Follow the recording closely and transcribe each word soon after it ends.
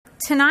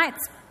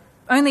Tonight's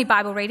only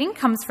Bible reading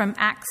comes from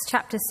Acts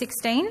chapter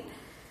 16,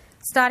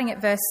 starting at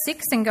verse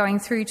 6 and going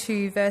through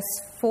to verse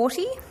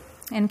 40,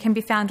 and can be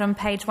found on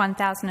page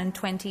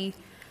 1020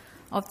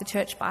 of the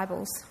Church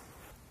Bibles.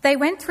 They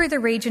went through the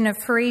region of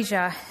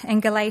Phrygia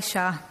and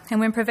Galatia and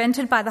were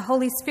prevented by the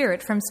Holy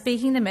Spirit from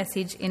speaking the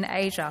message in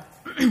Asia.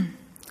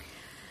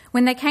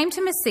 When they came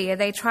to Mysia,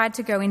 they tried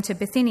to go into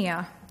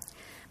Bithynia,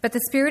 but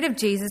the Spirit of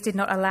Jesus did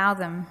not allow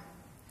them.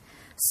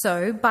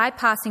 So,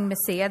 bypassing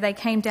Mysia, they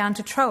came down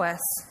to Troas.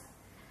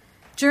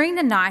 During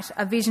the night,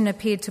 a vision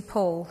appeared to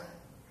Paul.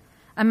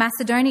 A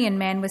Macedonian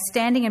man was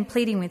standing and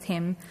pleading with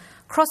him,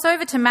 "Cross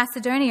over to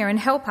Macedonia and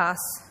help us."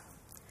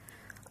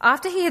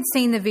 After he had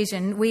seen the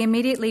vision, we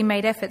immediately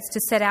made efforts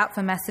to set out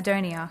for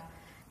Macedonia,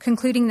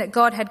 concluding that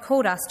God had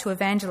called us to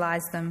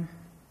evangelize them.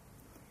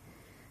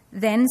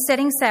 Then,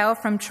 setting sail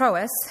from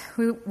Troas,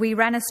 we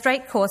ran a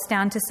straight course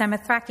down to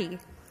Samothrake,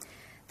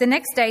 the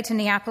next day to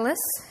Neapolis,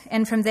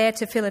 and from there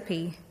to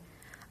Philippi,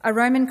 a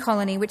Roman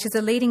colony which is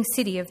a leading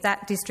city of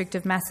that district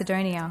of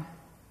Macedonia.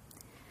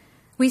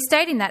 We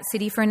stayed in that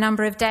city for a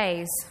number of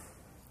days.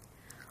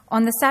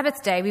 On the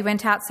Sabbath day, we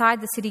went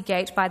outside the city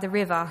gate by the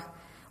river,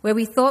 where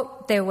we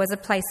thought there was a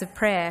place of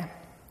prayer.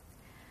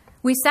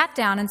 We sat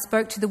down and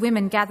spoke to the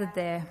women gathered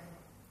there.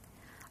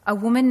 A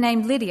woman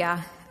named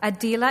Lydia, a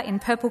dealer in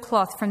purple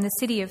cloth from the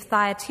city of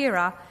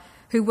Thyatira,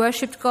 who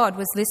worshipped God,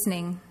 was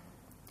listening.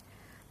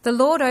 The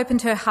Lord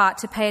opened her heart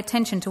to pay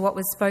attention to what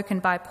was spoken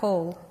by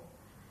Paul.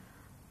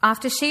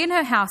 After she and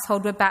her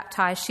household were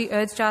baptized, she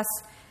urged us,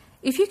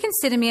 "If you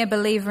consider me a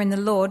believer in the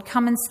Lord,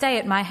 come and stay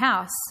at my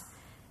house."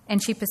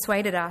 And she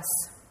persuaded us.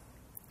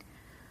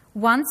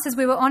 Once, as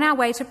we were on our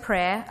way to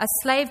prayer, a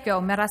slave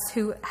girl met us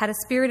who had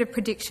a spirit of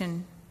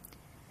prediction.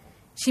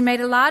 She made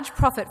a large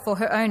profit for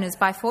her owners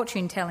by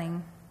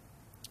fortune-telling.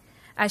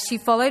 As she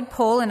followed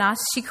Paul and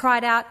us, she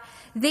cried out,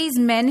 "These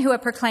men who are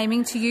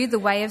proclaiming to you the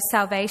way of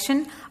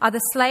salvation are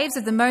the slaves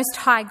of the Most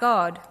High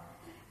God."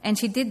 And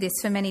she did this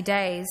for many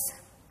days.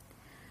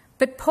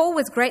 But Paul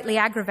was greatly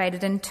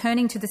aggravated and,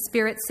 turning to the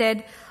Spirit,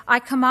 said, "I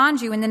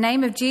command you in the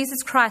name of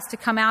Jesus Christ to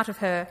come out of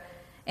her."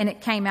 And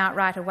it came out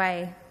right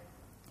away.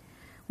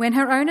 When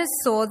her owners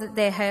saw that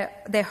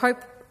their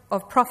hope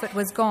of profit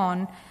was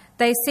gone,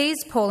 they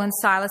seized Paul and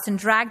Silas and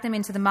dragged them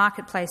into the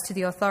marketplace to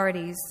the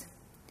authorities.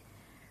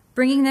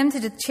 Bringing them to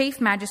the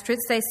chief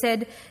magistrates, they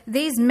said,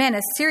 "These men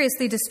are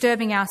seriously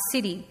disturbing our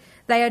city.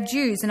 They are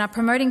Jews and are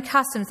promoting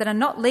customs that are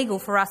not legal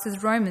for us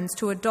as Romans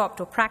to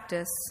adopt or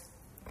practice."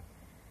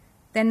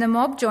 Then the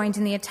mob joined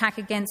in the attack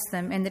against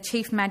them, and the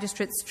chief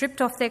magistrates stripped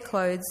off their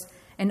clothes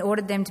and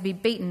ordered them to be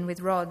beaten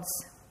with rods.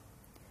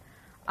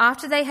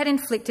 After they had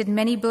inflicted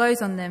many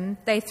blows on them,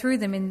 they threw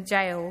them in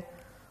jail,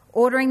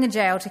 ordering the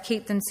jail to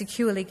keep them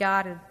securely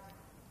guarded.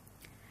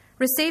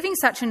 Receiving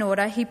such an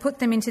order, he put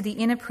them into the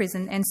inner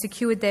prison and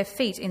secured their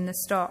feet in the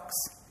stocks.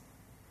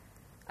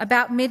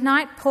 About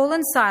midnight, Paul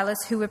and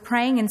Silas, who were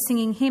praying and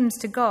singing hymns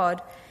to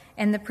God,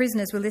 and the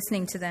prisoners were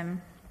listening to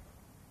them.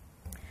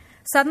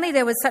 Suddenly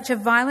there was such a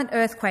violent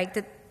earthquake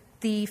that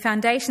the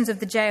foundations of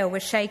the jail were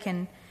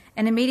shaken,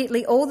 and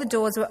immediately all the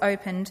doors were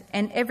opened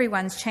and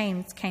everyone's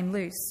chains came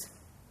loose.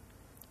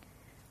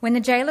 When the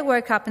jailer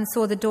woke up and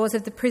saw the doors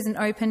of the prison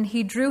open,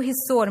 he drew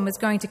his sword and was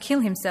going to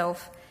kill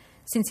himself,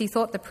 since he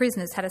thought the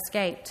prisoners had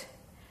escaped.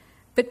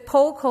 But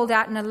Paul called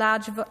out in a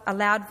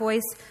loud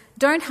voice,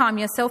 "Don't harm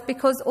yourself,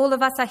 because all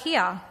of us are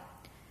here."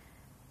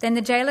 Then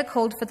the jailer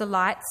called for the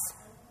lights,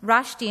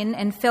 rushed in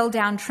and fell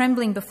down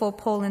trembling before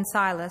Paul and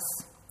Silas.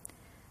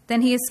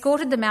 Then he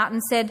escorted them out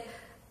and said,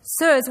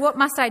 "Sirs, what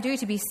must I do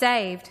to be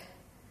saved?"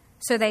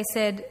 So they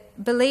said,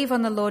 "Believe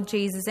on the Lord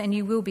Jesus and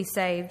you will be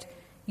saved,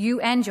 you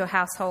and your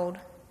household."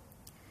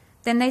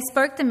 Then they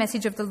spoke the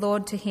message of the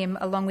Lord to him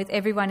along with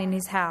everyone in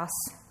his house.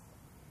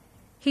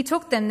 He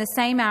took them the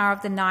same hour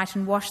of the night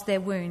and washed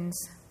their wounds.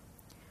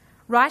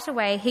 Right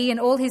away, he and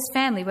all his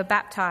family were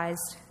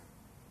baptized.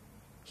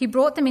 He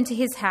brought them into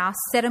his house,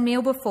 set a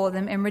meal before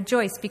them, and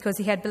rejoiced because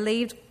he had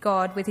believed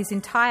God with his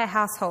entire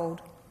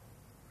household.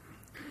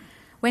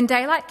 When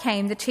daylight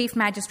came, the chief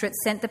magistrate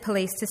sent the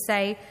police to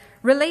say,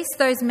 "Release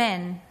those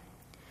men."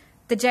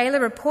 The jailer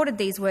reported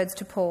these words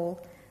to Paul,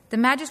 "The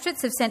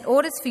magistrates have sent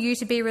orders for you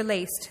to be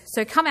released,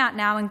 so come out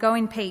now and go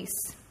in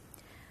peace."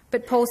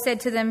 But Paul said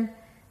to them,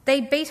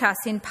 "They beat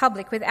us in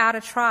public without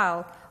a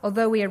trial,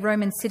 although we are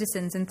Roman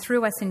citizens, and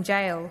threw us in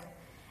jail.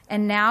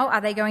 And now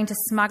are they going to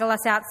smuggle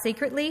us out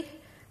secretly?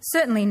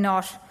 Certainly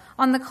not.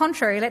 On the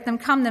contrary, let them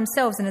come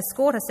themselves and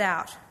escort us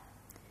out."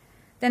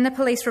 Then the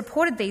police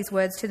reported these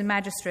words to the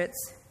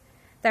magistrates.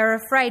 They were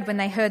afraid when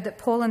they heard that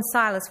Paul and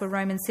Silas were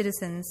Roman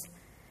citizens.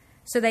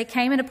 So they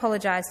came and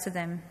apologized to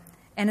them,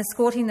 and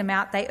escorting them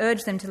out, they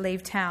urged them to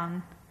leave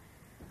town.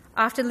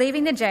 After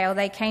leaving the jail,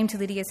 they came to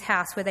Lydia's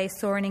house, where they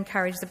saw and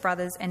encouraged the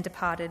brothers and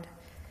departed.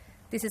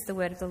 This is the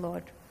word of the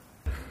Lord.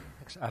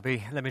 Thanks,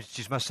 Abby. Let me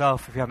introduce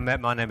myself. If you haven't met,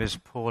 my name is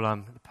Paul.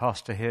 I'm the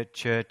pastor here at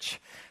church.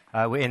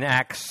 We're in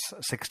Acts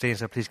 16,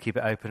 so please keep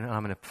it open, and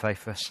I'm going to pray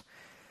for us.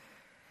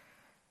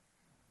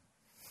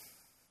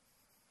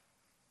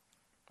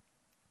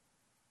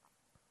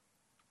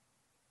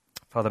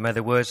 Father, may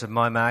the words of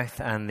my mouth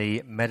and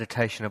the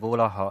meditation of all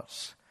our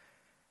hearts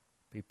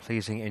be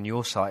pleasing in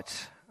your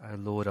sight, O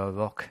Lord, our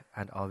rock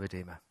and our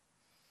Redeemer.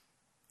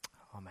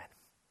 Amen.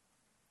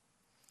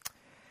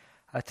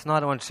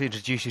 Tonight I want to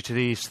introduce you to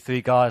these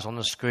three guys on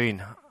the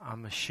screen.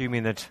 I'm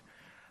assuming that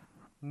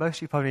most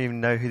of you probably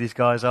even know who these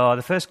guys are.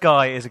 The first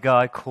guy is a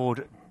guy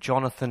called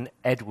Jonathan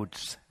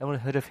Edwards. Anyone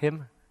heard of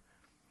him?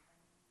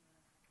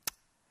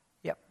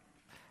 Yep.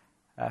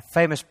 A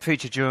famous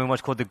preacher during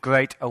what's called the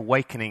Great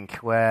Awakening,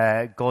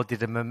 where God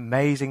did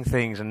amazing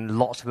things and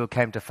lots of people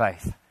came to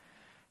faith.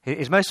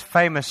 His most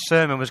famous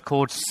sermon was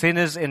called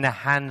Sinners in the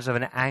Hands of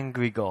an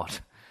Angry God.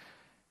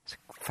 It's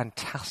a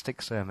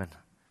fantastic sermon.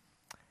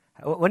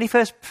 When he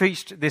first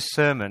preached this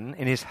sermon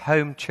in his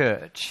home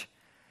church,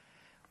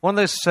 one of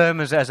those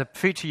sermons, as a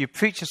preacher, you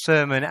preach a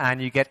sermon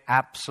and you get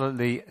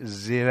absolutely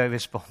zero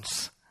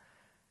response.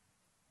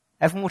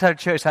 Everyone walked out of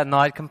church that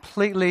night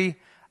completely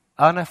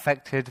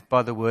unaffected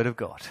by the Word of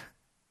God.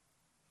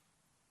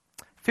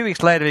 A few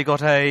weeks later, he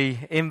got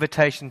an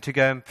invitation to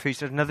go and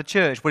preach at another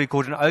church, what he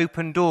called an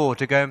open door,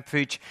 to go and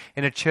preach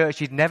in a church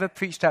he'd never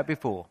preached at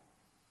before.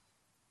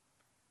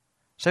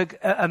 So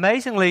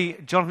amazingly,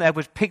 Jonathan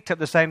Edwards picked up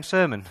the same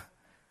sermon,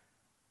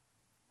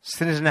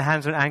 Sinners in the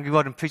Hands of an Angry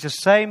God, and preached the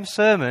same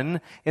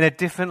sermon in a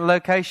different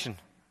location.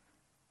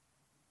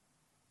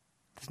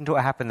 Listen to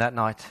what happened that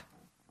night.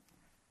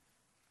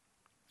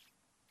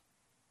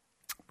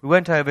 We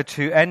went over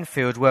to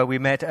Enfield, where we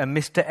met a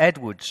Mr.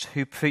 Edwards,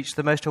 who preached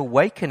the most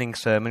awakening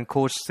sermon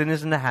called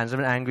Sinners in the Hands of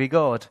an Angry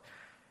God.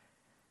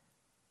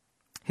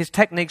 His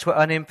techniques were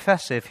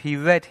unimpressive. He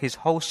read his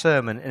whole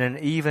sermon in an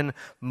even,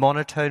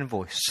 monotone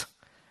voice.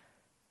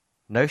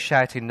 No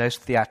shouting, no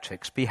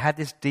theatrics, but he had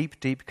this deep,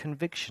 deep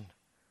conviction.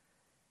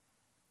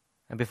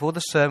 And before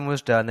the sermon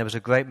was done, there was a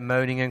great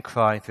moaning and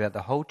crying throughout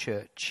the whole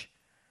church.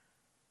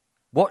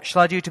 What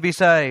shall I do to be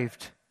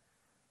saved?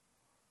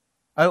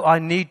 Oh, I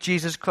need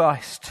Jesus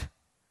Christ.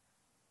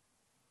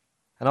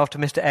 And after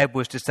Mr.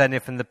 Edwards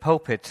descended from the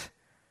pulpit,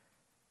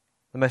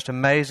 the most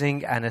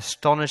amazing and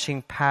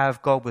astonishing power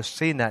of God was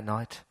seen that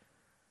night,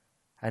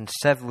 and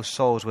several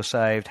souls were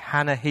saved.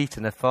 Hannah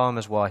Heaton, a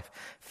farmer's wife,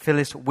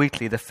 Phyllis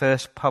Wheatley, the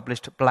first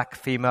published black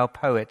female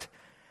poet,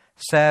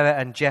 Sarah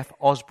and Jeff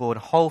Osborne,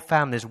 whole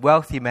families,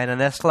 wealthy men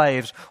and their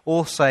slaves,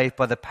 all saved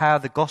by the power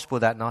of the gospel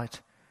that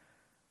night.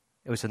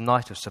 It was a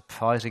night of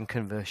surprising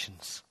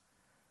conversions.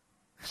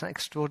 Isn't that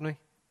extraordinary?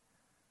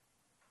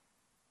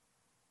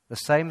 The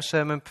same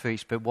sermon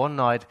preached, but one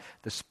night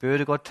the Spirit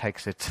of God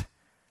takes it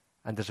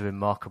and does a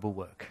remarkable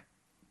work.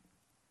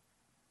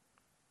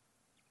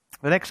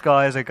 The next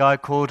guy is a guy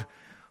called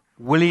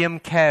William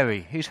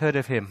Carey. Who's heard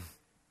of him?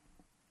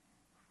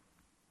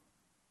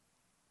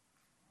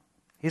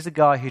 He's the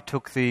guy who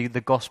took the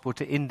gospel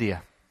to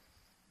India.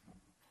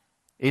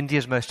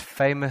 India's most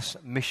famous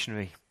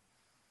missionary.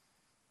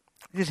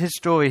 This is his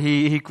story.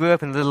 He grew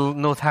up in a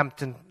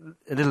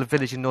little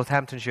village in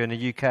Northamptonshire in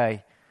the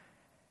UK.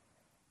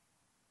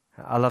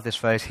 I love this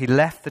phrase. He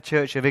left the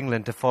Church of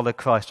England to follow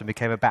Christ and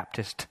became a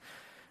Baptist.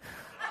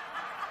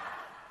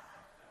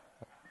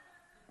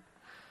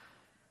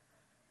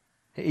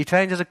 He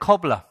trained as a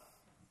cobbler.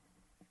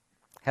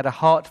 He had a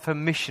heart for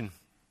mission.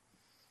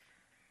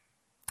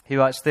 He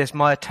writes this: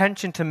 my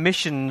attention to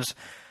missions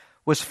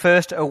was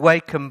first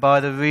awakened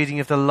by the reading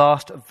of the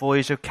last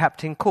voyage of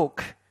Captain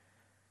Cook.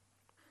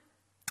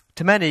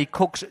 To many,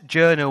 Cook's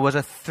journal was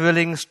a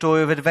thrilling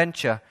story of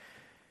adventure.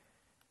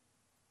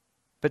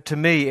 But to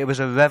me, it was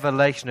a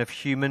revelation of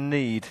human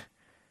need.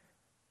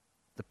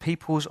 The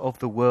peoples of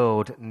the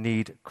world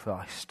need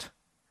Christ.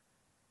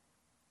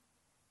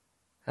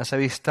 And so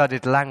he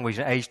studied language.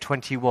 At age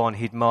 21,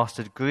 he'd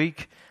mastered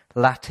Greek,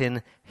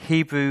 Latin,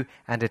 Hebrew,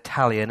 and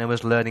Italian, and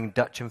was learning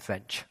Dutch and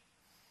French.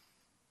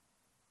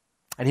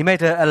 And he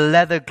made a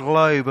leather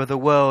globe of the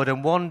world,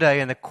 and one day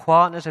in the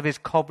quietness of his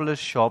cobbler's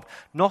shop,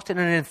 not in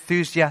an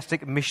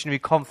enthusiastic missionary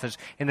conference,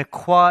 in the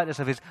quietness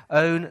of his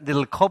own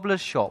little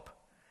cobbler's shop,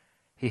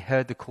 he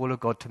heard the call of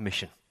God to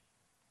mission.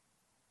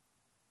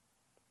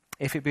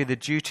 If it be the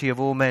duty of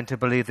all men to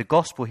believe the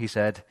gospel, he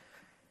said,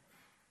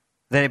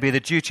 then it be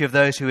the duty of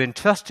those who are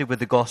entrusted with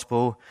the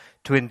gospel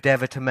to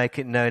endeavour to make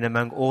it known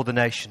among all the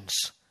nations.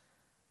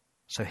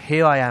 So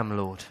here I am,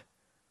 Lord.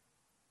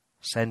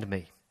 Send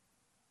me.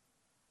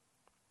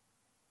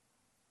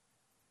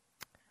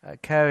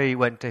 Carey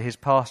went to his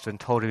pastor and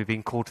told him he'd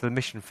been called to the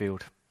mission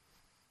field.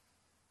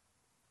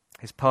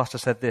 His pastor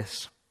said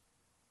this: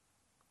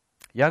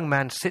 young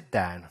man, sit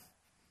down.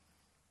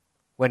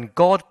 When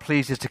God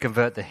pleases to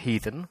convert the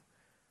heathen,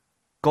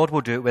 God will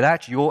do it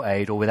without your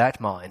aid or without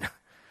mine.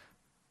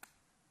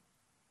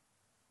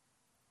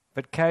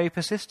 But Carey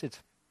persisted.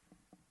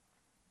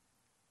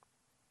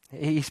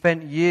 He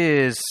spent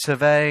years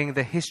surveying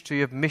the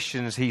history of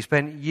missions. He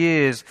spent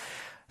years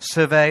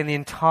surveying the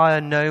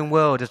entire known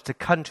world as to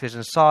countries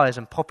and size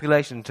and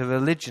population, to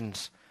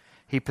religions.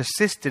 He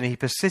persisted and he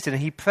persisted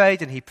and he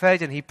prayed and he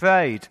prayed and he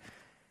prayed.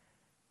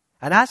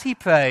 And as he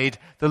prayed,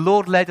 the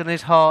Lord laid on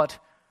his heart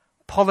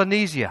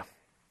Polynesia.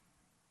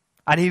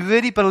 And he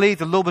really believed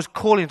the Lord was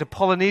calling to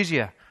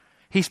Polynesia.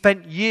 He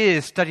spent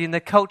years studying the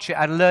culture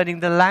and learning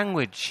the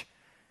language.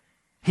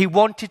 He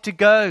wanted to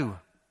go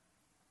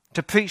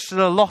to preach to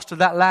the lost of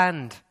that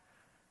land.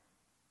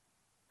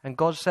 And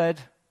God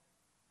said,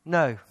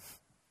 no.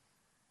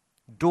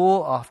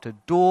 Door after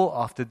door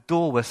after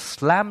door was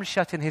slammed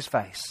shut in his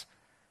face.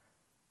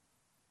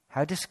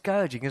 How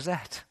discouraging is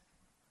that?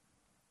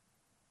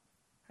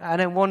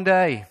 And then one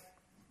day,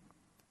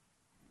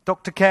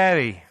 Dr.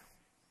 Carey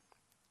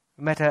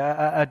met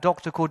a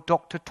doctor called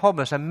Dr.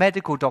 Thomas, a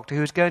medical doctor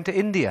who was going to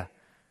India.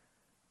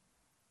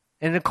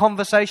 In a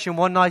conversation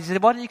one night, he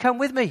said, why don't you come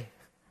with me?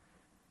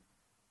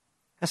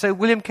 And so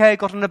William Carey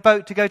got on a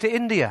boat to go to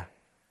India.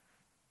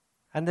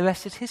 And the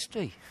rest is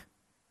history.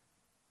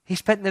 He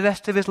spent the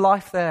rest of his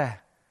life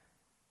there.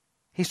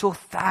 He saw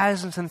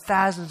thousands and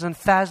thousands and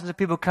thousands of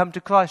people come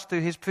to Christ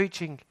through his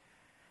preaching.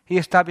 He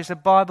established a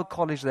Bible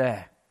college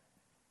there.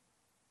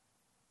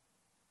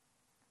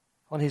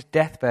 On his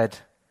deathbed,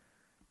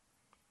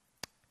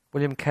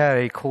 William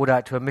Carey called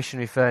out to a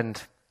missionary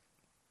friend,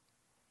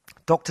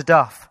 Dr.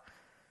 Duff,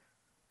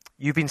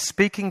 you've been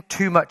speaking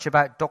too much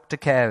about Dr.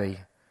 Carey.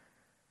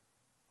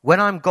 When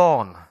I'm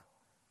gone,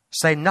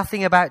 say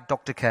nothing about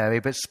Dr. Carey,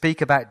 but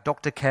speak about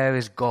Dr.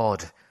 Carey's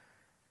God.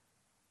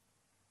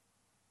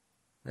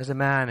 There's a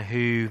man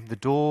who the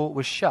door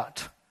was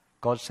shut.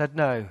 God said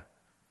no.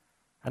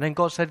 And then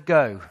God said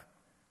go.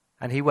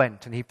 And he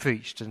went and he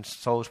preached and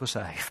souls were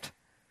saved.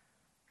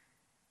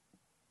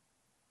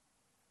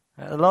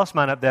 The last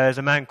man up there is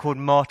a man called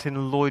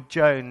Martin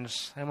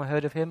Lloyd-Jones. Anyone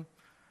heard of him?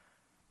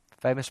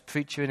 Famous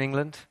preacher in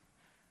England.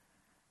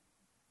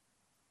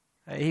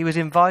 He was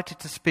invited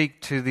to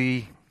speak to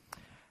the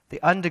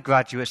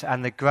undergraduates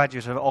and the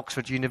graduates of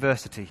Oxford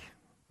University.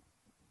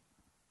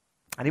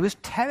 And he was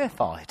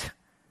terrified,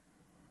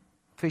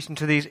 preaching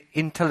to these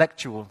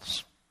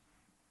intellectuals.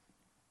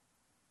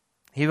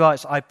 He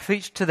writes, I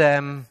preached to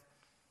them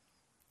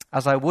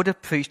as I would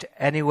have preached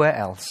anywhere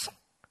else.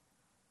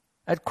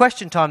 At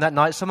question time that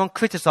night, someone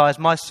criticised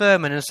my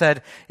sermon and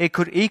said it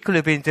could equally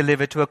have been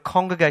delivered to a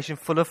congregation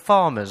full of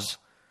farmers.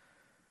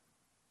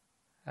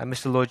 And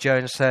Mr.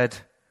 Lloyd-Jones said,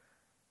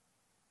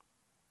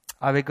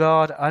 I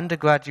regard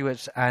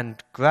undergraduates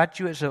and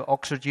graduates of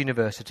Oxford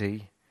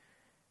University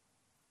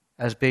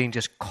as being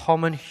just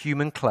common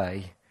human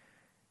clay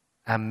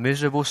and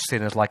miserable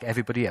sinners like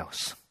everybody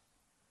else.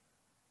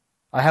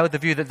 I held the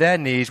view that their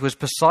needs was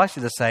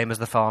precisely the same as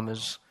the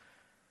farmers,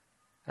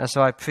 and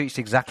so I preached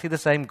exactly the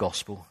same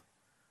gospel.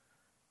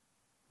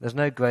 There's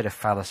no greater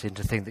fallacy than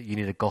to think that you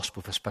need a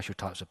gospel for special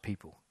types of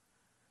people.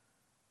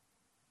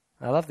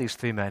 I love these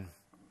three men.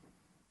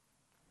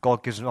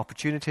 God gives them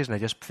opportunities and they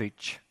just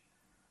preach.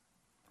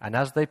 And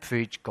as they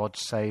preach, God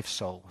saves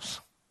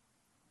souls.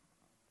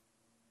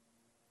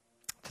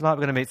 Tonight we're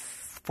going to meet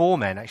four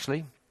men,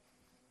 actually.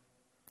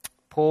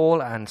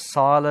 Paul and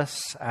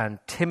Silas and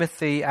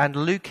Timothy and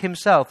Luke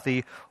himself,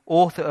 the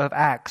author of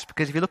Acts.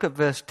 Because if you look at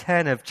verse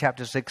 10 of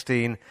chapter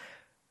 16,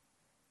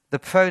 the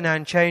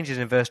pronoun changes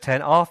in verse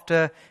 10.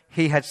 After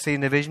he had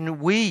seen the vision,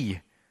 we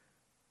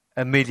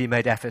immediately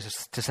made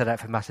efforts to set out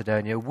for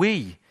Macedonia.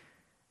 We.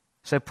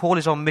 So Paul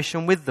is on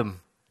mission with them.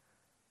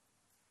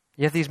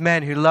 You have these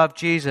men who love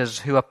Jesus,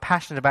 who are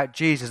passionate about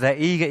Jesus. They're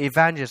eager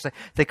evangelists.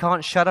 They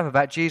can't shut up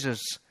about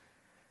Jesus.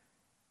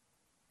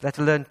 They have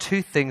to learn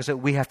two things that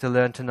we have to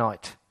learn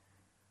tonight.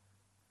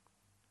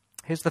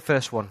 Here's the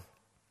first one.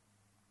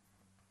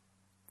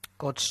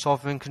 God's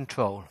sovereign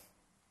control.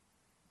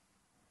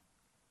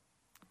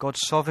 God's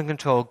sovereign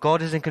control.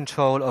 God is in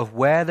control of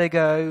where they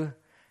go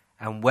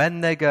and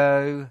when they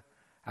go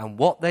and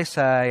what they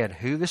say and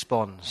who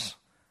responds.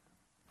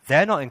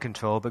 They're not in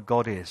control, but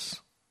God is.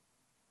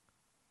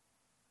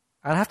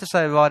 And I have to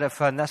say right up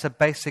front, that's a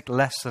basic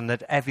lesson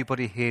that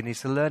everybody here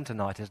needs to learn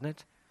tonight, isn't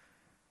it?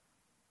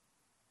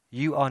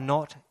 You are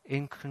not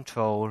in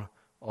control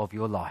of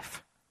your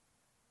life.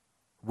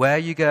 Where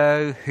you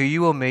go, who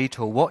you will meet,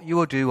 or what you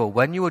will do, or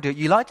when you will do it.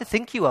 You like to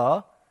think you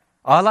are.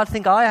 I like to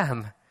think I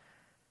am.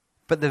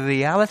 But the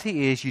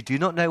reality is you do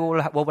not know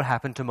what will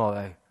happen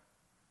tomorrow.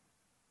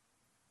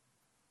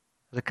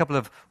 There's a couple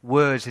of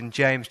words in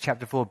James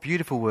chapter 4,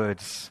 beautiful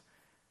words.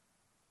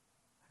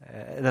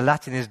 The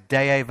Latin is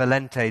Dei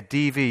volente,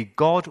 DV,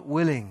 God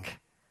willing.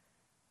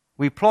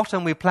 We plot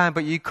and we plan,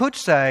 but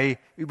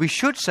we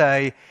should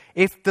say,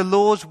 if the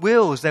Lord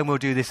wills, then we'll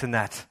do this and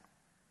that.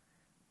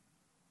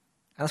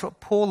 And that's what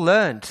Paul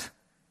learned.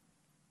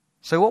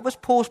 So what was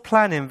Paul's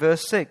plan in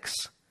verse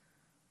 6?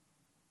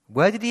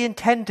 Where did he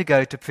intend to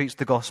go to preach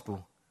the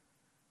gospel?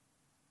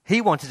 He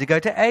wanted to go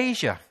to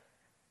Asia.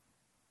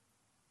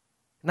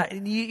 Now,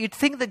 you'd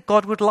think that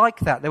God would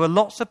like that. There were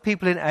lots of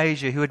people in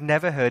Asia who had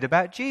never heard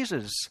about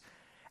Jesus.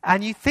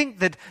 And you think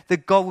that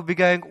God would be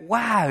going,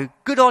 wow,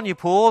 good on you,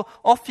 Paul,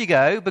 off you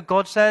go. But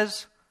God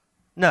says,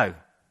 no.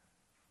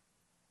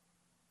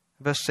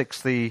 Verse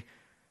 6, the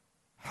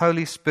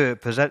Holy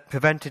Spirit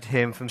prevented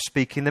him from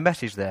speaking the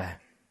message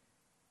there.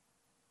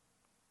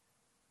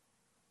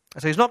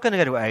 So he's not going to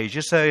go to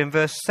Asia. So in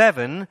verse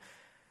 7,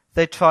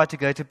 they tried to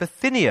go to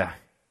Bithynia.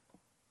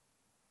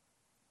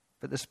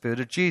 But the Spirit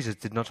of Jesus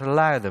did not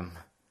allow them.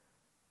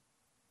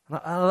 And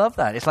I love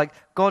that. It's like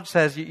God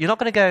says, you're not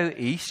going to go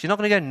east, you're not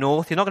going to go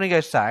north, you're not going to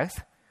go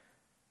south.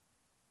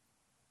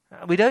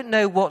 We don't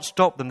know what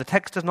stopped them. The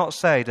text does not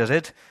say, does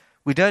it?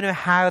 We don't know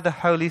how the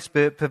Holy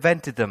Spirit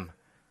prevented them.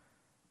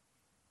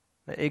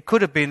 It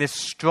could have been this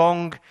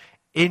strong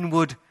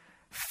inward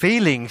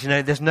feelings,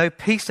 there's no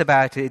peace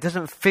about it. It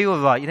doesn't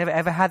feel right. You never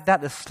ever had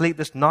that, the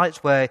sleepless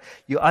nights where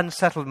you're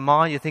unsettled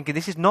mind, you're thinking,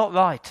 this is not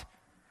right.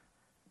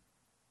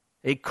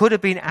 It could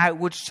have been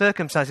outward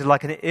circumstances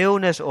like an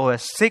illness or a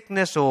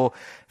sickness or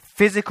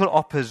physical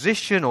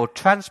opposition or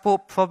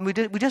transport problem.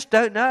 We just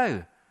don't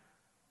know.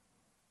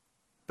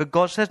 But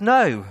God says,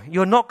 no,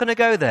 you're not going to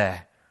go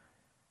there.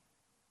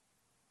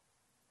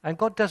 And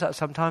God does that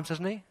sometimes,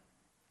 doesn't he?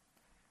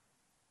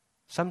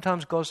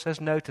 Sometimes God says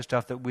no to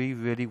stuff that we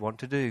really want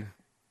to do.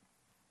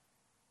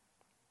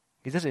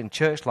 He does it in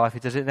church life, he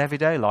does it in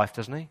everyday life,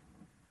 doesn't he?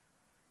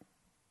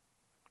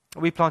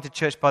 We planted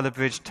Church by the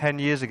Bridge 10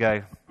 years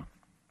ago.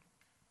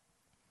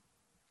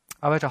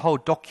 I wrote a whole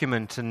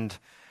document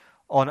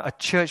on a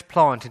church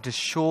plant into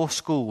Shaw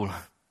School.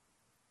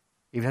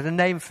 Even had a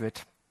name for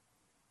it.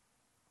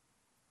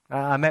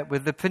 I met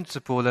with the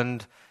principal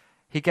and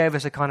he gave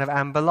us a kind of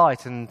amber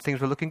light and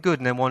things were looking good.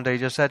 And then one day he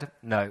just said,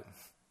 no.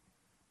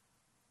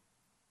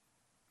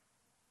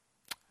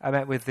 I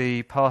met with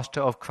the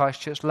pastor of Christ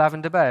Church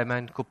Lavender Bay, a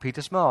man called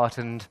Peter Smart,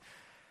 and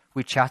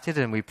we chatted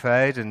and we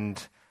prayed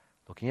and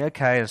looking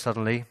okay, and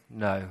suddenly,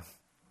 no.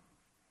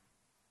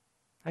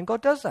 And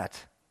God does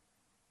that.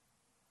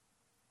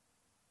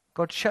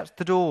 God shuts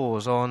the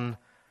doors on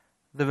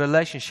the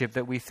relationship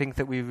that we think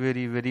that we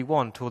really, really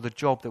want, or the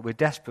job that we're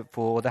desperate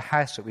for, or the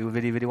house that we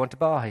really, really want to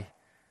buy.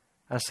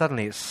 And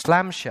suddenly it's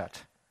slammed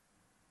shut.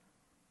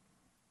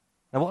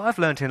 Now what I've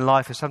learned in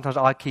life is sometimes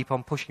I keep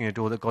on pushing a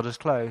door that God has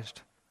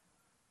closed.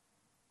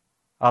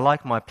 I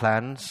like my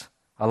plans,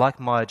 I like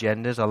my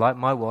agendas, I like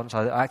my wants,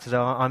 I act as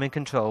though I'm in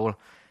control,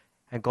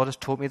 and God has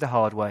taught me the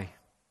hard way.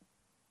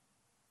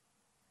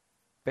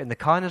 But in the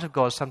kindness of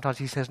God, sometimes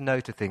he says no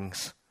to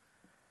things.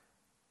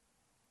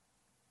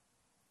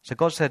 So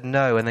God said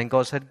no, and then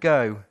God said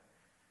go.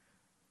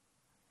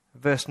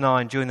 Verse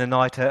 9, during the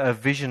night a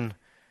vision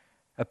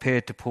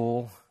appeared to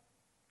Paul.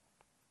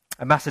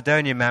 A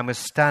Macedonian man was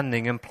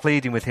standing and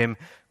pleading with him,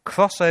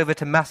 cross over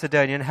to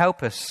Macedonia and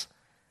help us.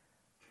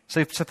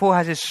 So Paul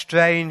has this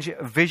strange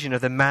vision of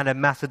the man of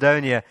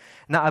Macedonia.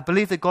 Now I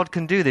believe that God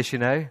can do this,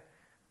 I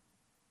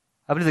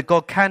believe that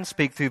God can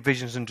speak through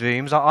visions and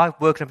dreams. I've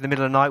woken up in the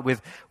middle of the night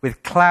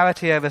with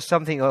clarity over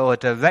something or a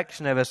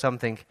direction over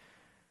something.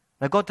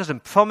 Now God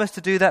doesn't promise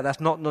to do that.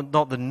 That's not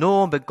the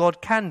norm, but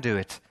God can do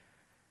it.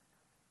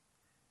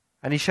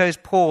 And he shows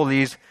Paul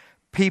these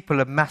people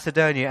of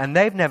Macedonia, and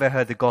they've never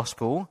heard the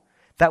gospel.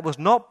 That was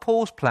not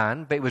Paul's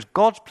plan, but it was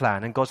God's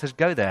plan, and God says,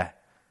 go there.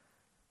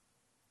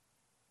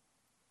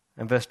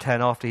 And verse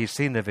 10, after he's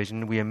seen the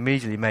vision, we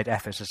immediately made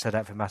efforts to set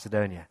out for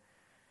Macedonia,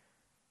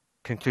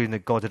 concluding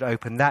that God had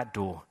opened that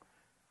door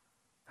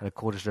and had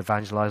called us to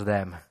evangelize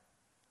them.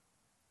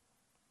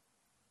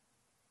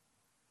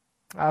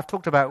 I've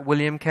talked about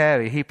William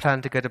Carey. He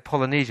planned to go to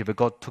Polynesia, but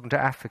God took him to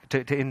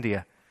Africa, to India.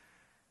 Have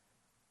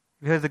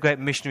you heard of the great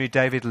missionary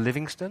David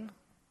Livingstone?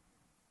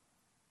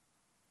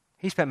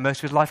 He spent most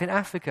of his life in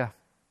Africa.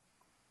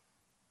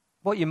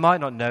 What you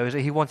might not know is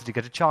that he wanted to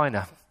go to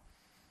China.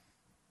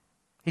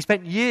 He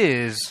spent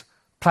years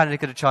planning to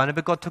go to China,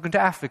 but God took him to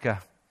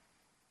Africa.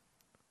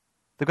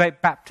 The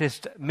great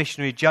Baptist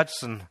missionary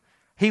Judson,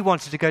 he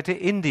wanted to go to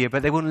India,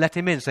 but they wouldn't let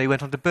him in, so he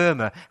went on to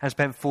Burma and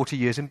spent 40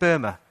 years in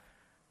Burma.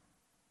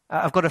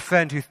 I've got a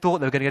friend who thought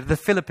they were going to go to the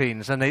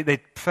Philippines, and they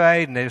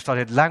prayed and they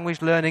started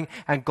language learning,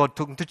 and God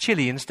took them to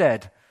Chile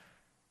instead.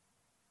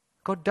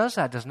 God does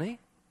that, doesn't he?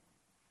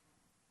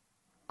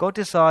 God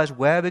decides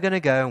where we're going to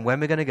go and when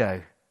we're going to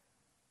go.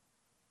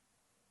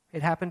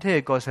 It happened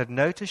here. God said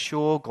no to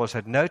Shaw. God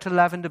said no to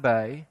Lavender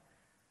Bay.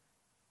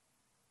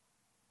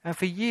 And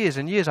for years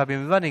and years I've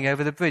been running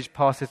over the bridge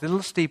past this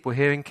little steeple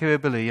here in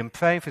Kirribilli and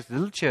praying for this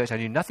little church. I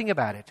knew nothing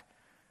about it.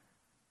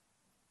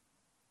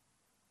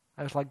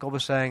 I was like God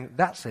was saying,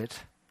 that's it.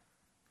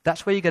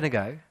 That's where you're going to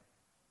go.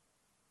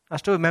 I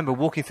still remember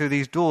walking through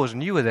these doors,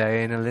 and you were there,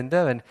 Ian and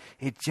Linda, and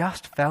it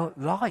just felt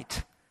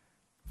right.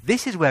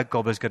 This is where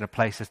God was going to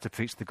place us to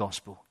preach the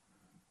gospel.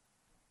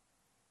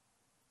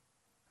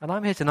 And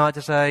I'm here tonight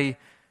to say,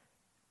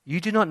 you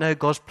do not know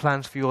God's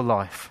plans for your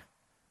life.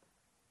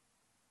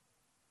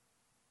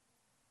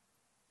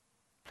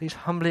 Please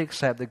humbly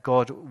accept that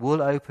God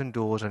will open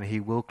doors and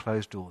he will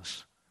close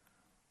doors.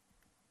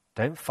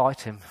 Don't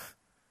fight him.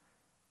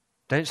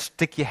 Don't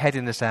stick your head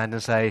in the sand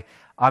and say,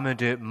 I'm going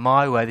to do it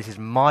my way, this is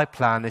my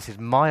plan, this is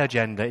my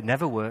agenda. It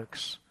never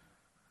works.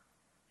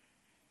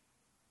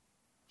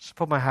 It's the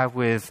problem I have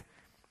with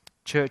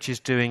churches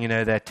doing,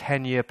 their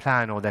 10-year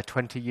plan or their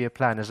 20-year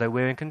plan as though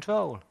we're in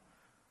control.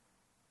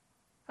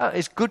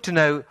 It's good to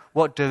know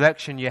what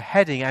direction you're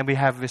heading, and we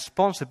have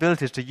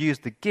responsibilities to use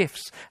the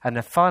gifts and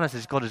the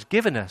finances God has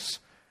given us.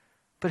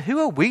 But who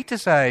are we to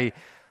say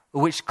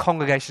which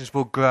congregations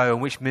will grow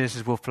and which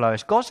ministers will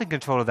flourish? God's in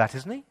control of that,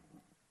 isn't he?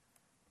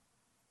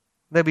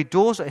 There'll be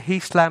doors that he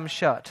slams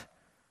shut.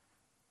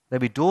 There'll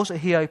be doors that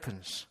he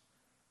opens.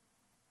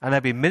 And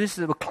there'll be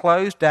ministries that will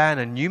close down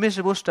and new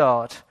ministries will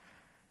start.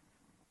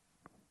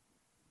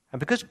 And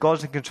because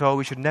God's in control,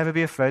 we should never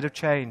be afraid of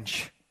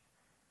change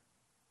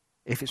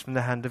if it's from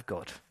the hand of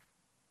God.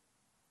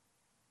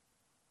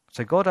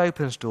 So God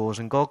opens doors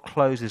and God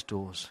closes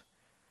doors.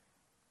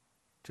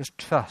 Just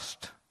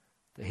trust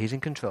that he's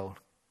in control.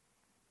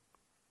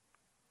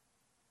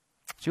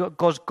 So you've got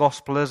God's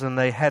gospelers and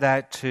they head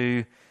out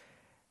to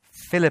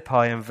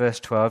Philippi in verse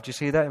 12. Do you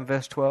see that in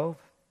verse 12?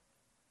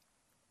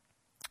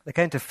 They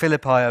came to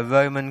Philippi, a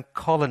Roman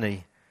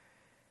colony,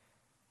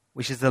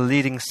 which is the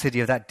leading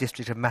city of that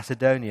district of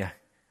Macedonia.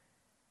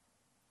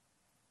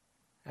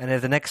 And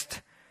over the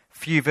next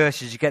few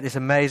verses, you get this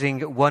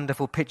amazing,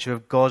 wonderful picture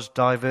of God's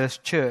diverse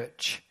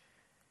church.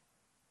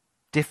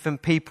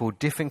 Different people,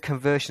 different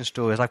conversion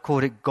stories. I've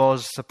called it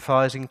God's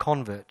surprising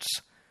converts.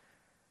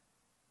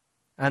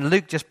 And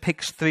Luke just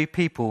picks 3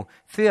 people,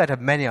 3 out of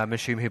many, I'm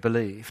assuming, who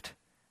believed.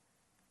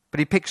 But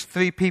he picks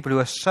 3 people who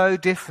are so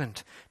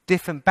different,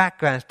 different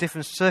backgrounds,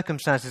 different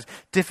circumstances,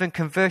 different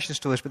conversion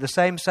stories, but the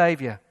same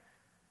Saviour.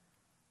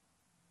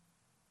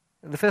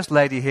 And the first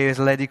lady here is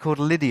a lady called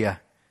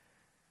Lydia.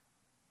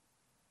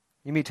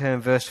 You meet her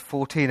in verse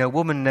 14, a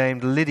woman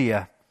named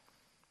Lydia,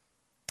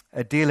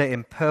 a dealer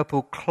in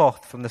purple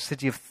cloth from the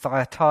city of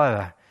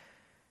Thyatira,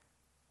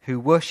 who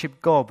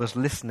worshipped God, was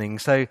listening.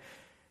 So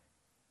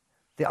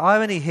the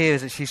irony here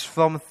is that she's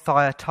from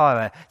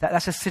Thyatira.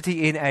 That's a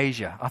city in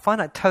Asia. I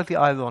find that totally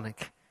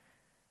ironic.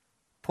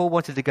 Paul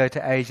wanted to go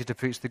to Asia to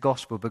preach the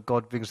gospel, but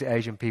God brings the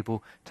Asian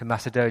people to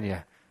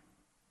Macedonia,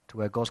 to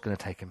where God's going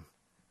to take him.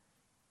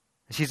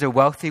 She's a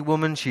wealthy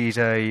woman. She's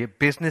a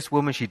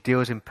businesswoman. She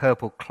deals in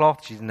purple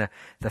cloth. She's in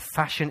the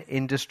fashion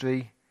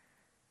industry.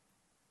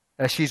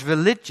 She's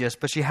religious,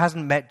 but she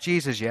hasn't met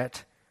Jesus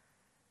yet.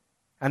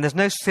 And there's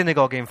no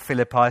synagogue in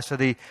Philippi, so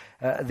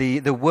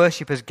the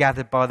worshippers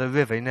gathered by the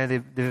river. You know,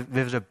 the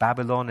rivers of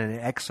Babylon, and in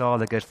exile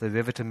they go to the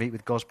river to meet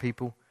with God's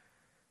people.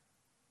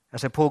 And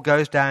so Paul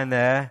goes down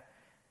there,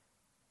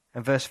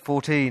 and verse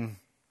 14,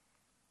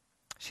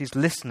 she's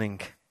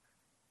listening.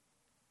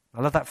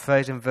 I love that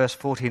phrase in verse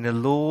 14. The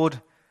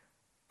Lord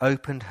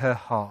opened her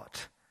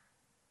heart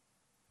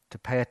to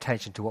pay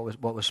attention to what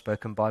was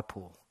spoken by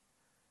Paul.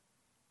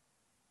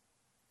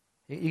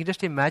 You can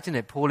just imagine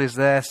it. Paul is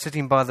there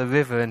sitting by the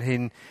river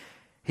and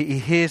he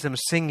hears them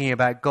singing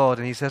about God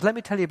and he says, let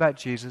me tell you about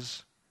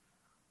Jesus.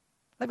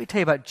 Let me tell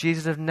you about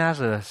Jesus of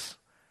Nazareth,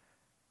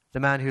 the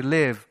man who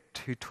lived,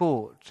 who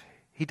taught.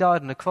 He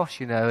died on the cross,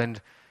 you know,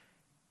 and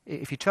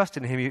if you trust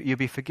in him, you'll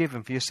be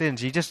forgiven for your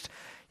sins.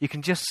 You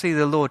can just see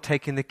the Lord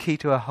taking the key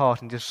to her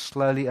heart and just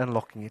slowly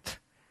unlocking it.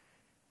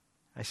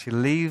 As she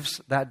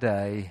leaves that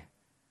day,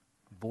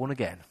 born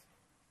again.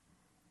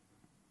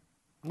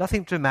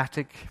 Nothing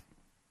dramatic,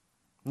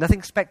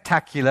 nothing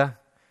spectacular.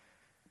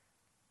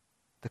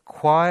 The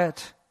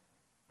quiet,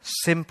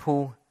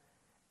 simple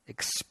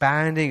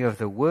expanding of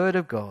the Word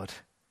of God.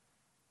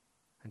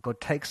 And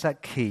God takes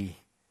that key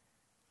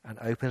and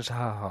opens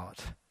her heart.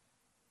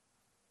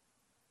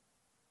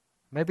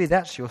 Maybe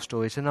that's your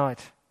story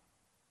tonight.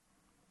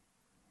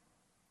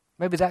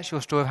 Maybe that's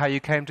your story of how you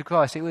came to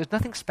Christ. It was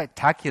nothing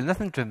spectacular,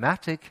 nothing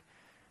dramatic.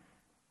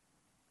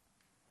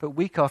 But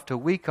week after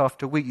week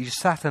after week, you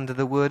sat under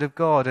the Word of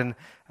God, and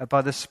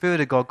by the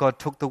Spirit of God, God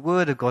took the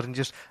Word of God and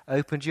just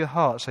opened your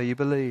heart so you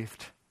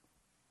believed.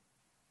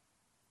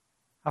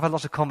 I've had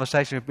lots of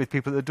conversations with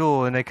people at the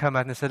door, and they come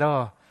out and they said,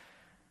 I've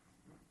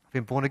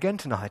been born again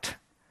tonight.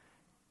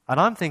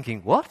 And I'm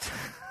thinking, what?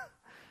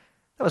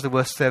 That was the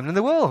worst sermon in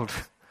the world.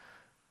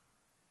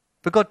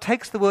 But God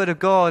takes the Word of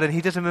God and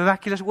he does a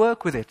miraculous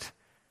work with it.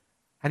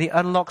 And he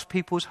unlocks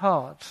people's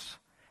hearts.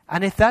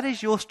 And if that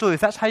is your story,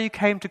 if that's how you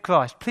came to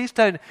Christ, please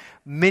don't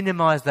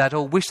minimize that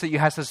or wish that you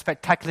had some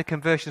spectacular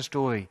conversion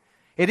story.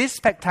 It is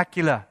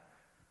spectacular.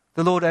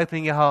 The Lord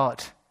opening your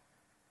heart.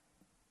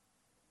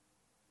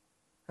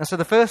 And so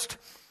the first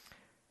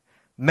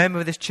member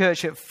of this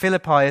church at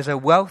Philippi is a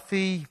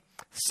wealthy,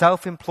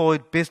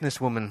 self-employed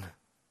businesswoman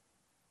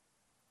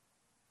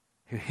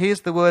who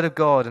hears the word of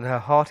God and her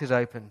heart is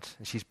opened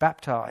and she's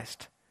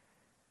baptized.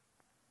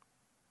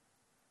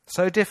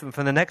 So different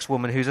from the next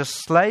woman who's a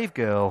slave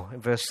girl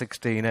in verse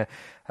 16,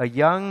 a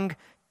young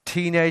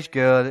teenage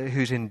girl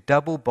who's in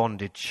double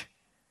bondage.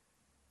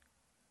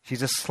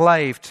 She's a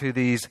slave to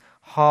these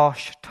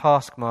harsh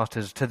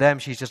taskmasters. To them,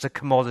 she's just a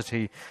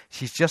commodity.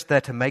 She's just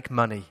there to make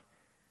money.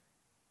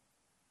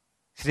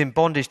 She's in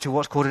bondage to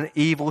what's called an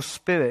evil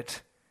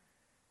spirit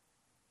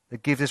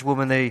that gives this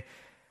woman the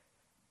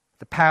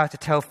power to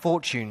tell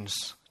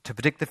fortunes, to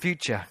predict the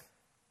future.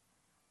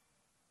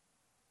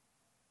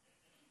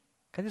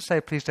 Can you say,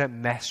 please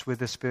don't mess with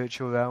the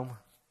spiritual realm?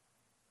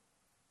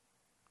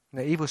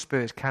 Now, evil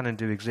spirits can and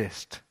do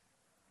exist.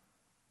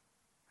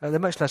 They're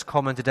much less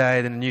common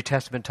today than in New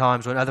Testament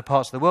times or in other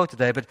parts of the world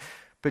today,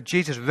 but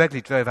Jesus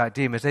regularly drove out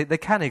demons. They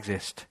can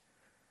exist.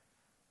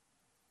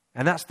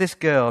 And that's this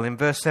girl in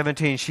verse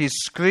 17. She's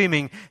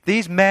screaming,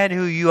 these men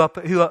who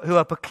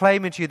are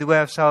proclaiming to you the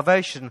way of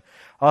salvation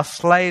are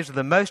slaves of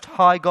the Most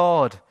High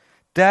God.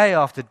 day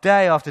after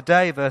day after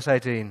day, verse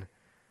 18.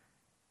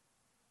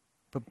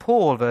 But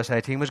Paul, verse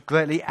 18, was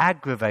greatly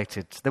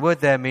aggravated. The word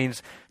there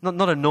means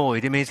not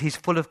annoyed. It means he's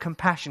full of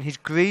compassion. He's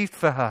grieved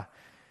for her.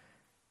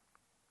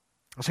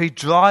 And so he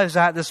drives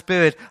out the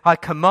spirit. I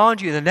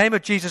command you in the name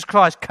of Jesus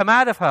Christ, come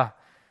out of her.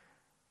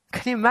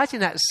 Can you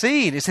imagine that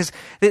scene? It says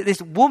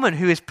this woman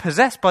who is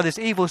possessed by this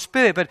evil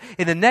spirit, but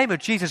in the name of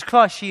Jesus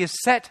Christ, she is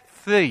set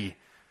free.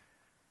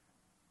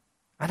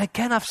 And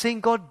again, I've seen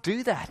God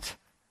do that.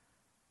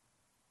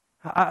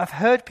 I've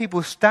heard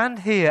people stand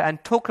here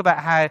and talk about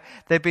how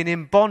they've been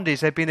in bondage,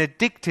 they've been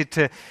addicted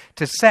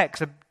to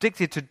sex,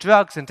 addicted to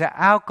drugs and to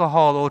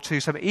alcohol or to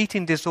some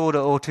eating disorder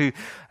or to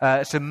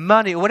some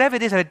money or whatever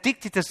it is, they're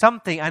addicted to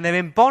something and they're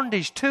in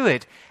bondage to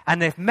it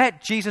and they've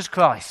met Jesus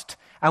Christ.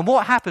 And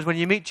what happens when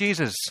you meet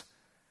Jesus?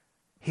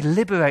 He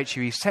liberates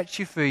you, he sets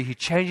you free, he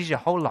changes your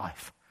whole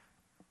life.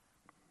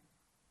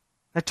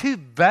 They're two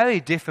very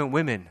different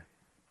women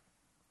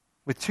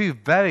with two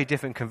very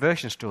different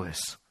conversion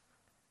stories.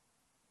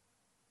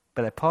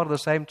 But they're part of the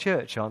same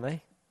church, aren't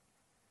they?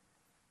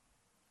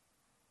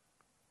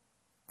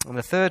 And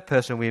the third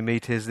person we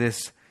meet is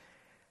this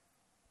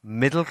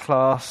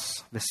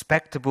middle-class,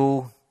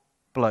 respectable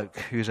bloke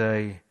who's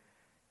a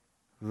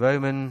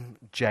Roman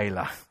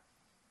jailer.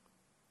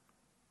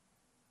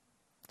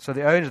 So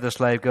the owners of the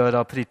slave girl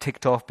are pretty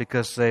ticked off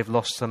because they've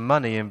lost some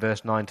money in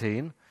verse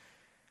 19.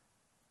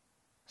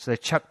 So they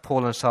chuck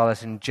Paul and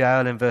Silas in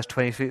jail in verse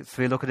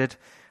 23. Look at it.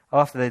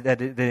 After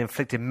they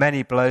inflicted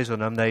many blows on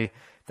them, they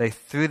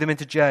threw them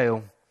into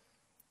jail,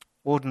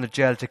 ordering the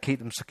jailer to keep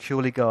them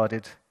securely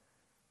guarded.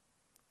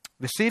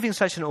 Receiving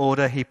such an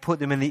order, he put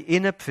them in the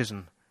inner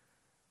prison,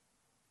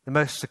 the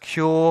most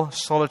secure,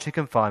 solitary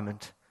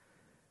confinement,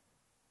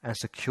 and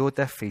secured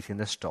their feet in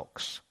the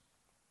stocks.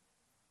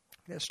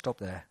 Let's stop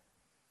there.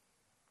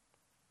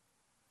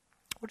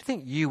 What do you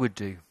think you would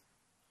do?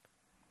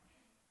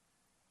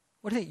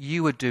 What do you think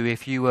you would do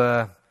if you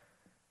were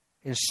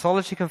in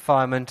solitary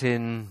confinement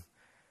in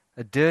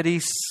a dirty,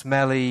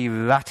 smelly,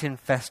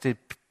 rat-infested,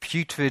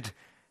 putrid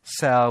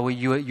cell where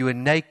you were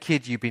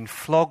naked, you've been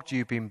flogged,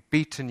 you've been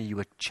beaten, you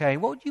were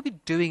chained? What would you be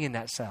doing in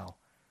that cell?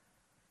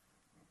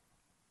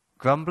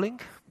 Grumbling?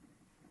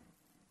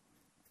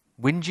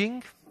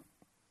 Whinging?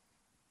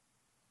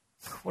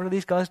 What are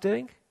these guys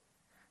doing?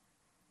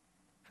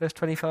 Verse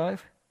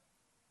 25.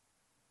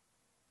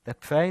 They're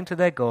praying to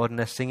their God and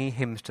they're singing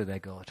hymns to their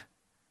God.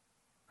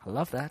 I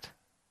love that.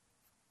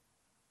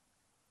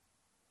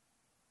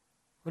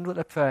 Wonder what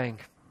they're praying.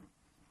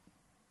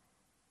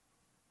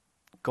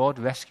 God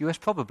rescue us,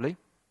 probably.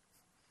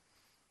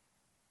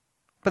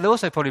 But they're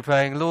also probably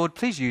praying, Lord,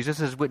 please use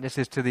us as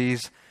witnesses to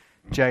these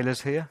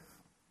jailers here.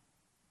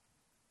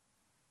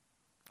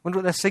 Wonder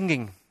what they're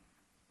singing.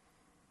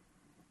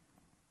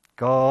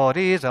 God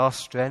is our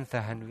strength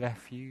and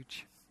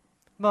refuge.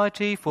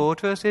 Mighty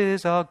fortress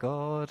is our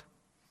God.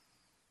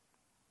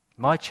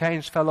 My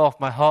chains fell off,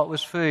 my heart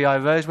was free. I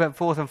rose, went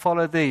forth and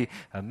followed thee.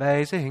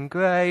 Amazing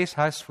grace,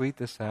 how sweet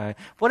the sound.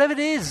 Whatever it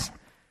is.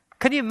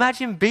 Can you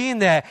imagine being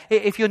there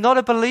if you're not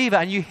a believer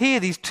and you hear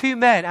these two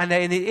men and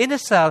they're in the inner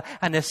cell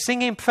and they're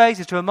singing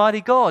praises to a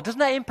mighty God? Doesn't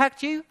that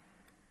impact you?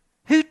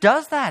 Who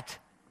does that?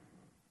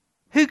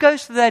 Who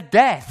goes to their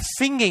death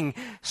singing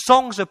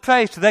songs of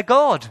praise to their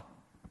God?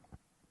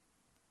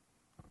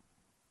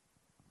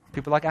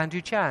 People like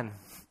Andrew Chan,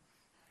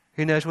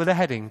 who knows where they're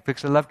heading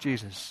because they love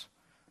Jesus.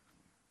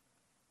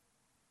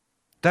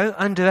 Don't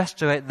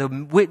underestimate the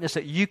witness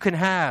that you can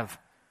have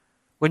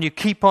when you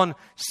keep on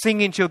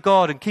singing to your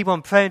God and keep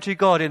on praying to your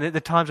God in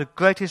the times of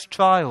greatest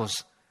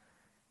trials.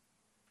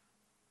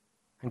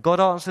 And God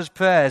answers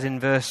prayers in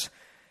verse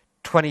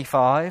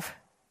 25.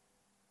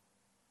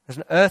 There's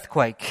an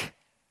earthquake.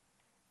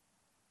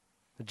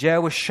 The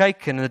jail was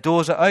shaken and the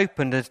doors are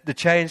opened. The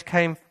chains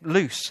came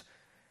loose.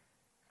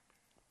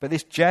 But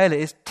this jailer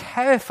is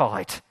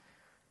terrified.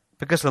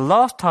 Because the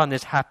last time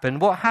this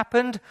happened, what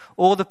happened?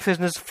 All the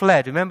prisoners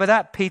fled. Remember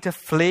that? Peter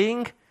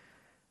fleeing.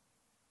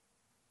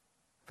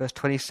 Verse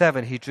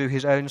 27, he drew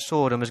his own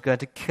sword and was going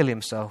to kill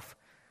himself,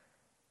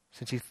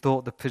 since he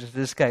thought the prisoners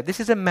had escaped. This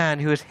is a man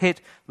who has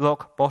hit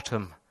rock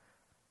bottom.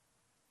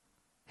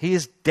 He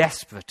is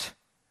desperate.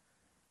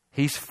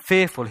 He's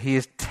fearful. He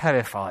is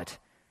terrified.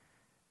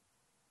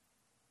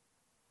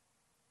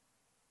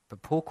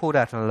 But Paul called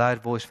out in a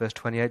loud voice, verse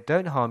 28,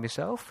 don't harm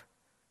yourself.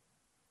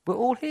 We're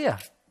all here.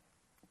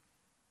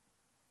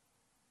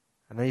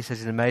 And then he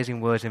says in amazing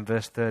words in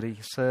verse 30,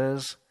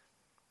 sirs,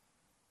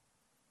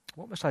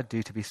 what must I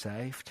do to be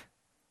saved?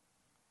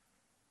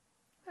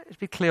 Let's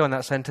be clear on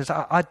that sentence.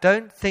 I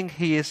don't think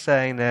he is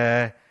saying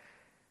there,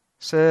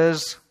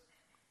 sirs,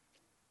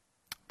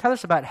 tell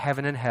us about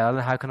heaven and hell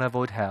and how can I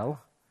avoid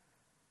hell.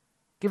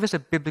 Give us a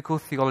biblical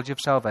theology of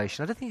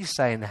salvation. I don't think he's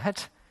saying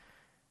that.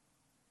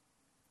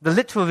 The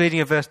literal reading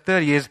of verse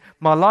 30 is,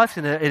 my life's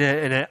in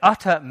an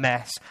utter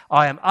mess.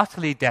 I am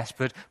utterly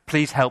desperate.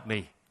 Please help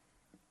me.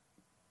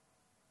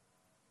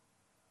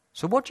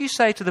 So what do you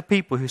say to the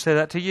people who say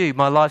that to you?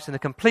 My life's in a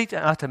complete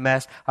and utter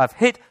mess. I've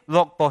hit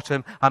rock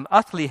bottom. I'm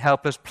utterly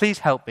helpless. Please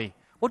help me.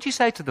 What do you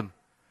say to them?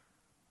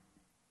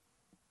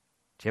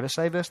 Do you ever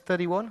say verse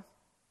 31?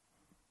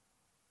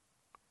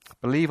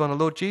 Believe on the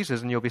Lord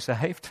Jesus and you'll be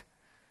saved.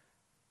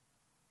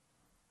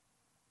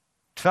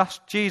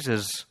 Trust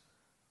Jesus.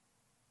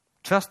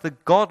 Trust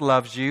that God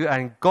loves you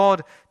and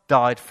God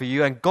died for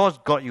you and God's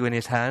got you in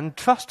his hand.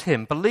 Trust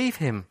him. Believe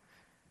him.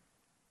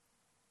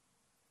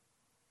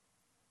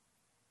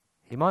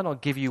 He might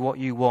not give you what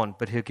you want,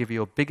 but he'll give you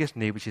your biggest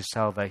need, which is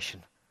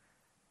salvation.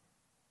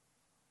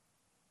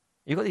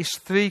 You've got these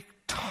three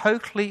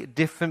totally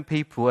different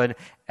people: an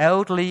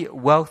elderly,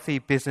 wealthy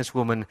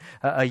businesswoman,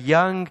 a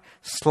young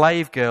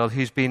slave girl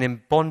who's been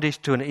in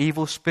bondage to an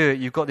evil spirit.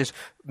 You've got this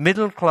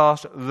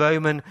middle-class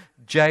Roman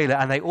jailer,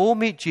 and they all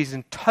meet Jesus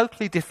in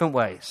totally different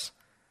ways.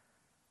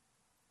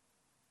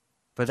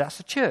 But that's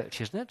the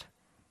church, isn't it?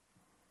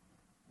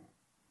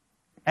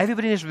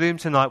 Everybody in this room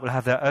tonight will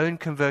have their own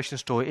conversion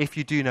story if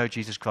you do know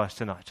Jesus Christ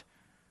tonight.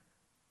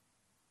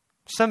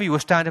 Some of you will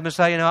stand up and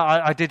say,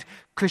 I did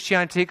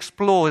Christianity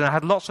Explored and I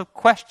had lots of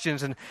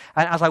questions, and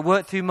as I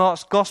worked through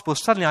Mark's Gospel,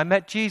 suddenly I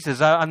met Jesus.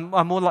 I'm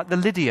more like the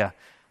Lydia.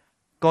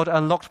 God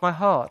unlocked my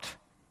heart.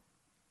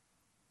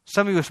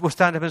 Some of you will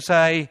stand up and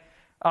say,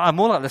 I'm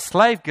more like the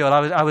slave girl.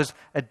 I was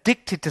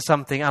addicted to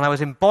something and I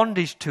was in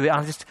bondage to it.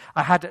 And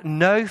I had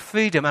no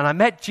freedom, and I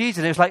met Jesus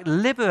and it was like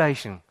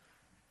liberation.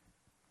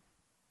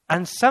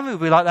 And some of you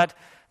will be like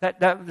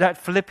that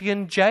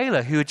Philippian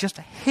jailer who had just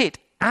hit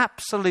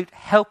absolute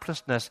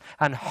helplessness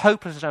and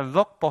hopelessness and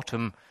rock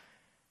bottom,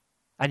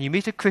 and you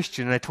meet a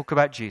Christian and they talk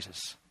about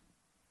Jesus.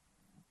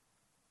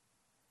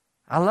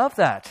 I love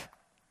that.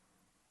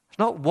 It's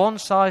not one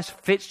size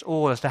fits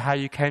all as to how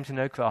you came to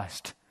know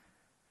Christ.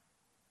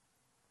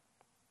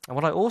 And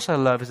what I also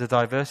love is the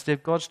diversity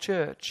of God's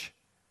church.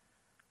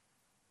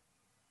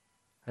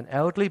 An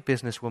elderly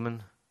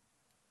businesswoman,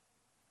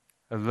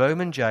 a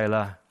Roman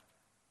jailer,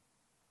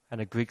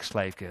 and a Greek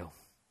slave girl.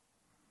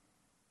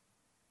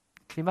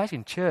 Can you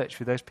imagine church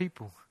with those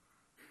people?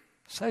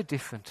 So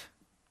different.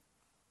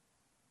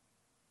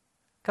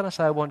 Can I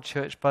say I want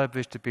Church by the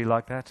Bridge to be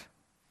like that?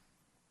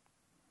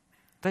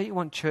 Don't you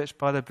want Church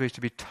by the Bridge to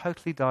be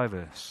totally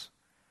diverse?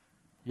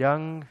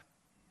 Young,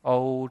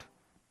 old,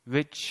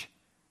 rich,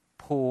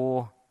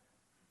 poor,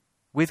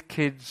 with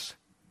kids,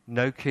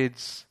 no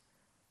kids,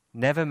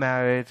 never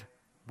married,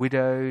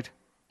 widowed,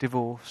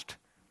 divorced,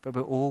 but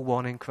we're all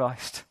one in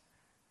Christ.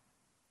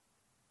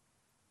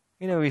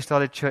 You know, when we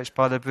started Church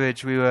by the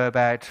Bridge, we were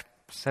about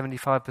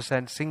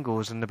 75%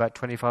 singles and about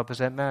 25%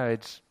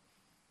 marrieds.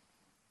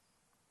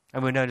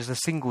 And we're known as the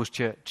singles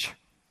church.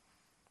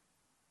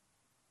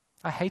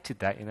 I hated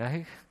that, you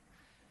know.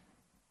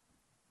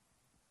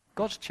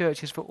 God's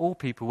church is for all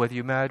people, whether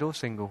you're married or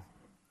single.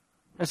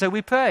 And so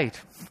we prayed.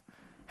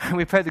 And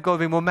we prayed that God would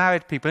bring more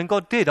married people, and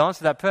God did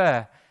answer that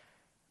prayer.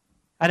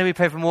 And then we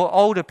prayed for more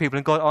older people,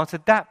 and God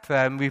answered that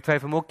prayer. And we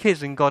prayed for more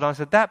kids, and God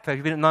answered that prayer.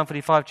 We've been at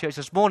 945 Church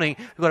this morning.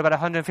 We've got about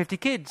 150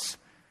 kids.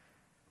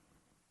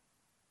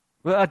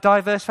 We're a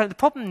diverse family. The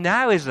problem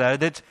now is, though,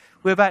 that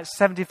we're about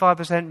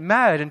 75%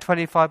 married and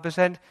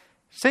 25%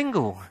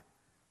 single.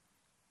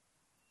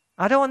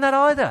 I don't want that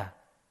either.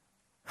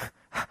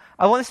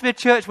 I want this to be a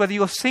church, whether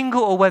you're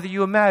single or whether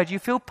you're married, you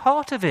feel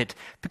part of it,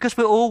 because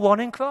we're all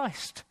one in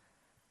Christ.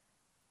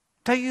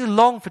 Don't you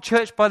long for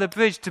Church by the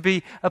Bridge to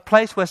be a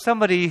place where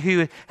somebody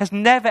who has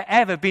never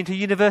ever been to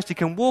university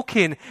can walk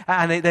in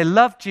and they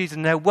love Jesus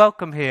and they're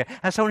welcome here,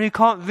 and someone who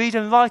can't read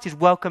and write is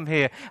welcome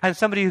here, and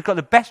somebody who's got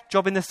the best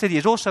job in the city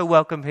is also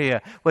welcome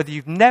here, whether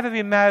you've never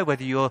been married,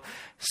 whether you're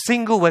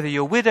single, whether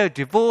you're widowed,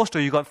 divorced,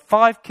 or you've got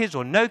 5 kids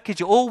or no kids,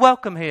 you're all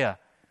welcome here.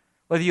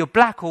 Whether you're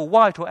black or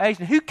white or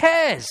Asian, who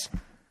cares?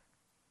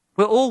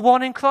 We're all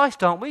one in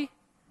Christ, aren't we?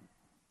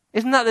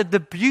 Isn't that the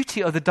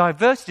beauty of the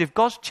diversity of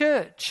God's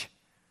church?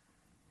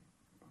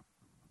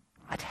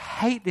 I'd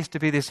hate this to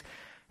be this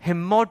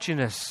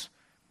homogeneous,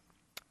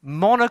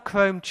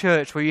 monochrome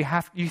church where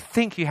you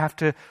think you have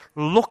to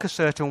look a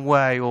certain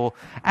way or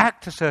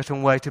act a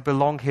certain way to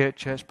belong here at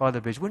Church by the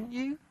Bridge, wouldn't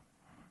you?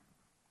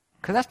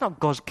 Because that's not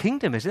God's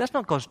kingdom, is it? That's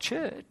not God's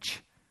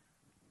church.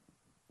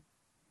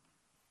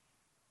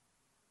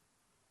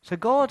 So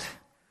God,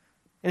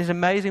 in his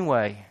amazing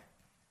way,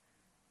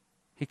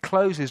 he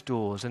closes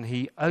doors and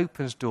he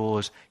opens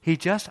doors. He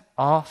just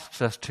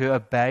asks us to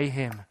obey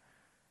him.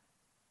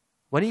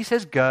 When he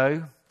says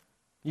go,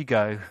 you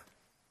go.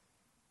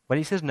 When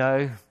he says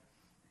no,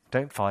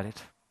 don't fight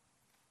it.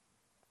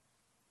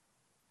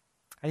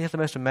 And he has the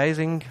most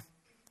amazing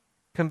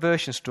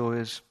conversion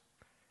stories.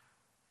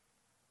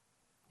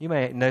 You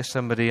may know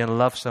somebody and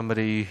love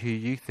somebody who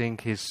you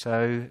think is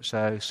so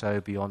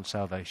beyond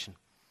salvation.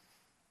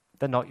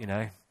 They're not, you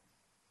know.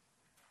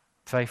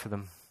 Pray for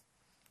them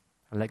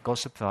and let God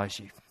surprise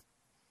you.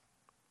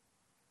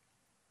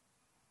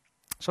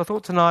 So I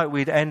thought tonight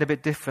we'd end a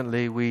bit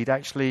differently. We'd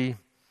actually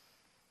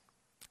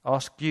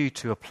ask you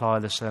to apply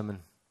the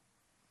sermon.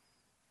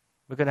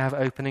 We're going to have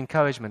open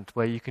encouragement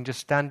where you can just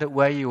stand at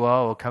where you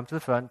are or come to the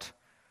front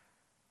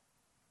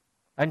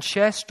and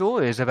share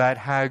stories about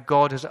how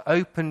God has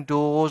opened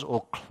doors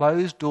or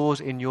closed doors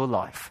in your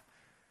life.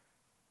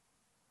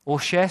 Or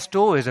share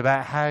stories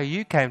about how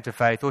you came to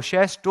faith. Or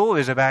share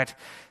stories about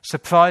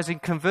surprising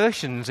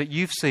conversions that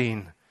you've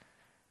seen.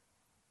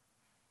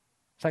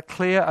 Is that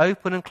clear,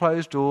 open and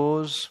closed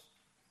doors,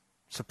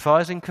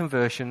 surprising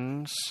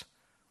conversions,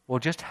 or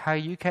just how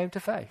you came to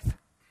faith?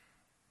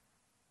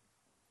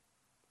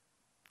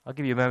 I'll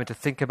give you a moment to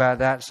think about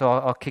that, so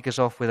I'll kick us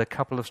off with a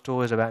couple of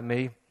stories about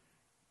me.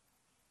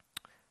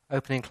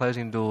 Opening and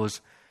closing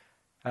doors.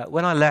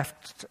 When I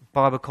left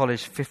Bible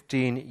college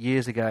 15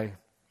 years ago,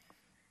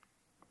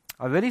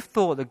 I really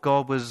thought that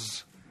God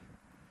was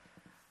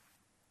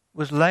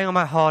laying on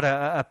my heart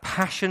a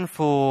passion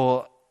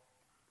for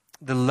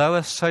the lower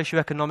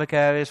socioeconomic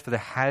areas, for the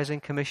Housing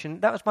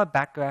Commission. That was my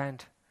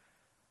background.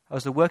 I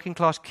was a working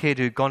class kid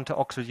who'd gone to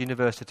Oxford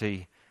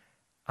University,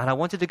 and I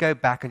wanted to go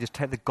back and just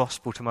take the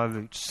gospel to my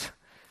roots.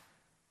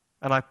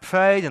 And I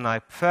prayed and I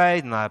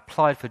prayed and I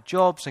applied for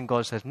jobs, and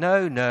God says,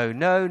 no, no,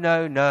 no,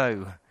 no,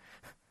 no.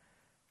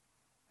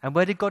 And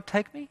where did God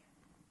take me?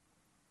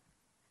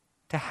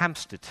 To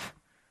Hampstead,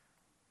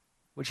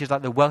 which is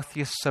like the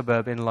wealthiest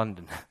suburb in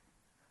London.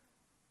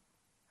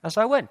 And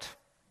so I went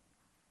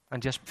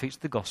and just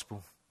preached the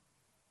gospel.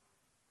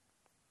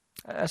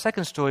 A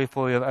second story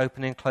for you of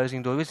opening and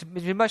closing doors,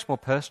 which is much more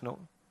personal.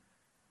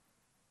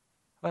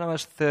 When I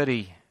was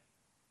 30,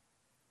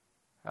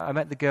 I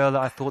met the girl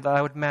that I thought that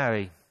I would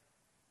marry.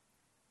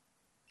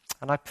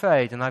 And I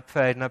prayed and I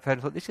prayed and I prayed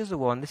and thought, this is the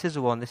one, this is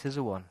the one, this is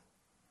the one.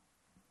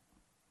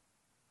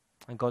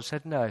 And God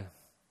said no. It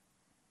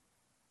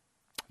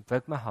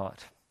broke my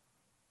heart.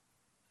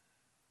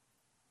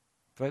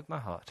 Broke my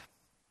heart.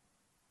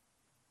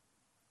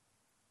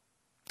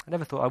 I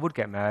never thought I would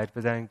get married,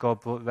 but then God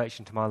brought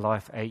Rachel into my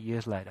life 8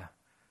 years later.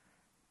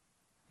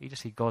 You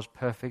just see God's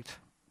perfect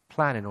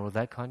plan in all of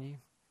that, can't you?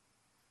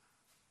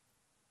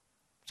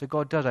 So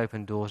God does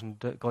open doors and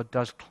God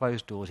does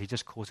close doors. He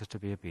just calls us to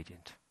be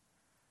obedient.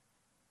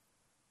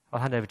 I'll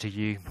hand over to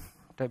you.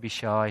 Don't be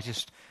shy.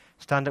 Just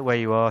stand up where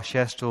you are.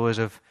 Share stories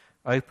of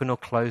open or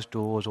closed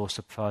doors or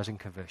surprising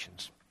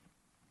conversions.